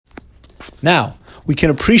Now, we can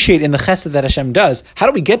appreciate in the chesed that Hashem does. How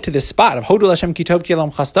do we get to this spot of Hodul Hashem ki tov ki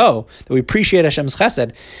elam chasto, that we appreciate Hashem's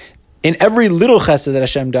chesed? In every little chesed that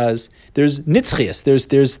Hashem does, there's nitzchias,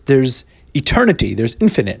 there's eternity, there's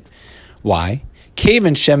infinite. Why?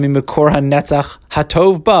 Kevan shemi makor hanetzach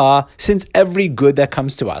hatov ba, since every good that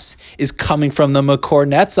comes to us is coming from the makor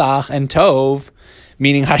netzach and tov,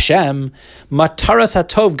 meaning Hashem, mataras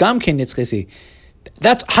hatov gam ken nitzchisi.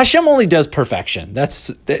 That's Hashem only does perfection.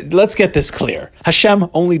 Let's get this clear. Hashem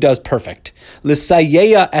only does perfect.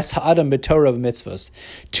 L'sayeya es ha'adam b'torah v'mitzvos,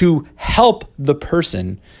 to help the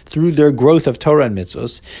person through their growth of Torah and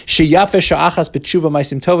mitzvos. Sheyafe sha'achas b'tshuva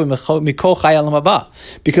ma'asim tovim mikol chay olam haba,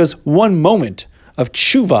 because one moment of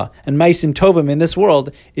tshuva and ma'asim tovim in this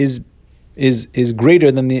world is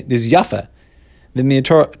greater than is yafa than the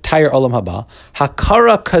entire olam haba.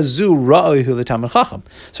 Hakara kazu ra'oihu l'tamid chacham.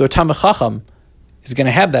 So a tamid chacham is going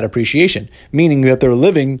to have that appreciation, meaning that they're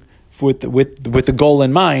living with the goal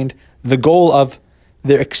in mind, the goal of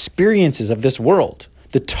their experiences of this world.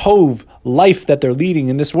 The tov life that they're leading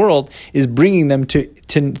in this world is bringing them to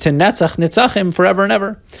netzach nitzachim forever and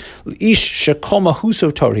ever. Ish shekol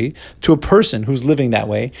mahuso tori, to a person who's living that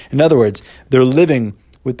way. In other words, they're living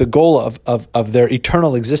with the goal of their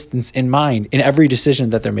eternal existence in mind in every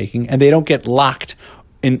decision that they're making, and they don't get locked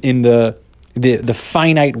in the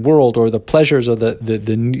finite world or the pleasures or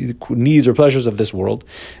the needs or pleasures of this world.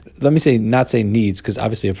 Let me not say needs, because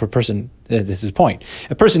obviously if a person, this is his point,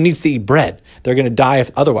 a person needs to eat bread. They're going to die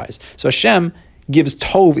if otherwise. So Hashem gives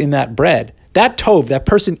tov in that bread. That tov, that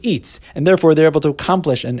person eats, and therefore they're able to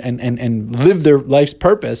accomplish and live their life's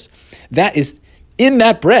purpose. That is in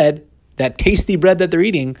that bread, that tasty bread that they're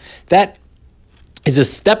eating, that is a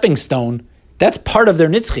stepping stone. That's part of their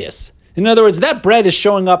nitzchias. In other words, that bread is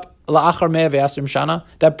showing up.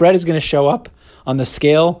 That bread is going to show up on the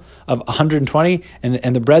scale of 120,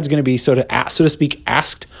 and the bread's going to be so to speak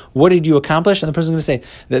asked, what did you accomplish? And the person's going to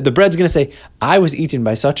say, the bread's going to say, I was eaten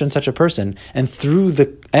by such and such a person, and through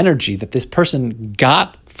the energy that this person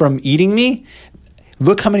got from eating me,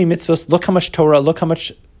 look how many mitzvahs, look how much Torah, look how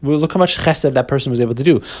much chesed that person was able to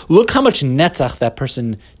do. Look how much netzach that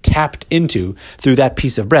person tapped into through that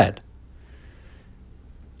piece of bread.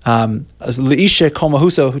 So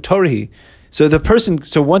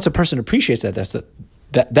once a person appreciates that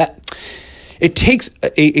it takes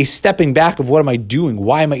a stepping back of what am I doing?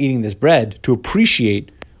 Why am I eating this bread? To appreciate,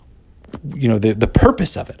 the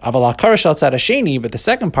purpose of it. But the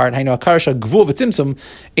second part,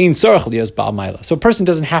 so a person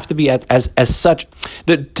doesn't have to be as such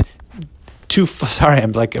that. Sorry,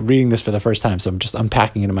 I'm like reading this for the first time, so I'm just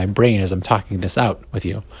unpacking it in my brain as I'm talking this out with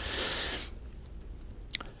you.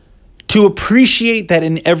 To appreciate that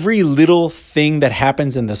in every little thing that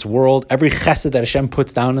happens in this world, every chesed that Hashem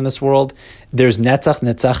puts down in this world, there's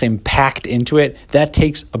netzachim packed into it. That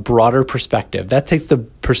takes a broader perspective. That takes the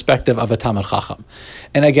perspective of a Talmid Chacham.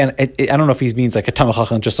 And again, I don't know if he means like a Talmid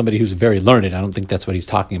Chacham, just somebody who's very learned. I don't think that's what he's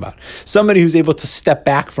talking about. Somebody who's able to step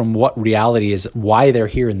back from what reality is, why they're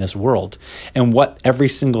here in this world, and what every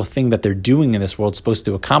single thing that they're doing in this world is supposed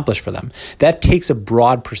to accomplish for them. That takes a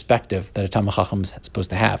broad perspective that a Talmid Chacham is supposed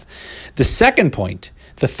to have. The second point,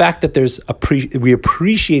 the fact that we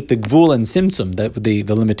appreciate the gvul and simtzum, the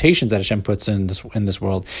limitations that Hashem puts in this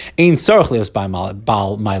world. Ein sarach lios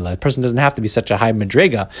ba'al maila. A person doesn't have to be such a high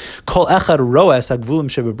madrega. Kol echad roes hagvulim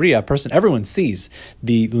shebebriya. Everyone sees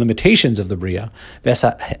the limitations of the bria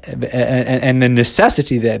and the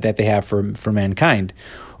necessity that they have for mankind.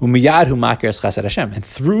 And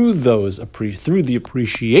through through the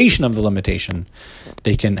appreciation of the limitation,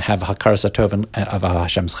 they can have Hakaras HaTeva of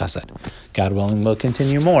Hashem's chesed. God willing, we'll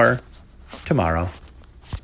continue more tomorrow.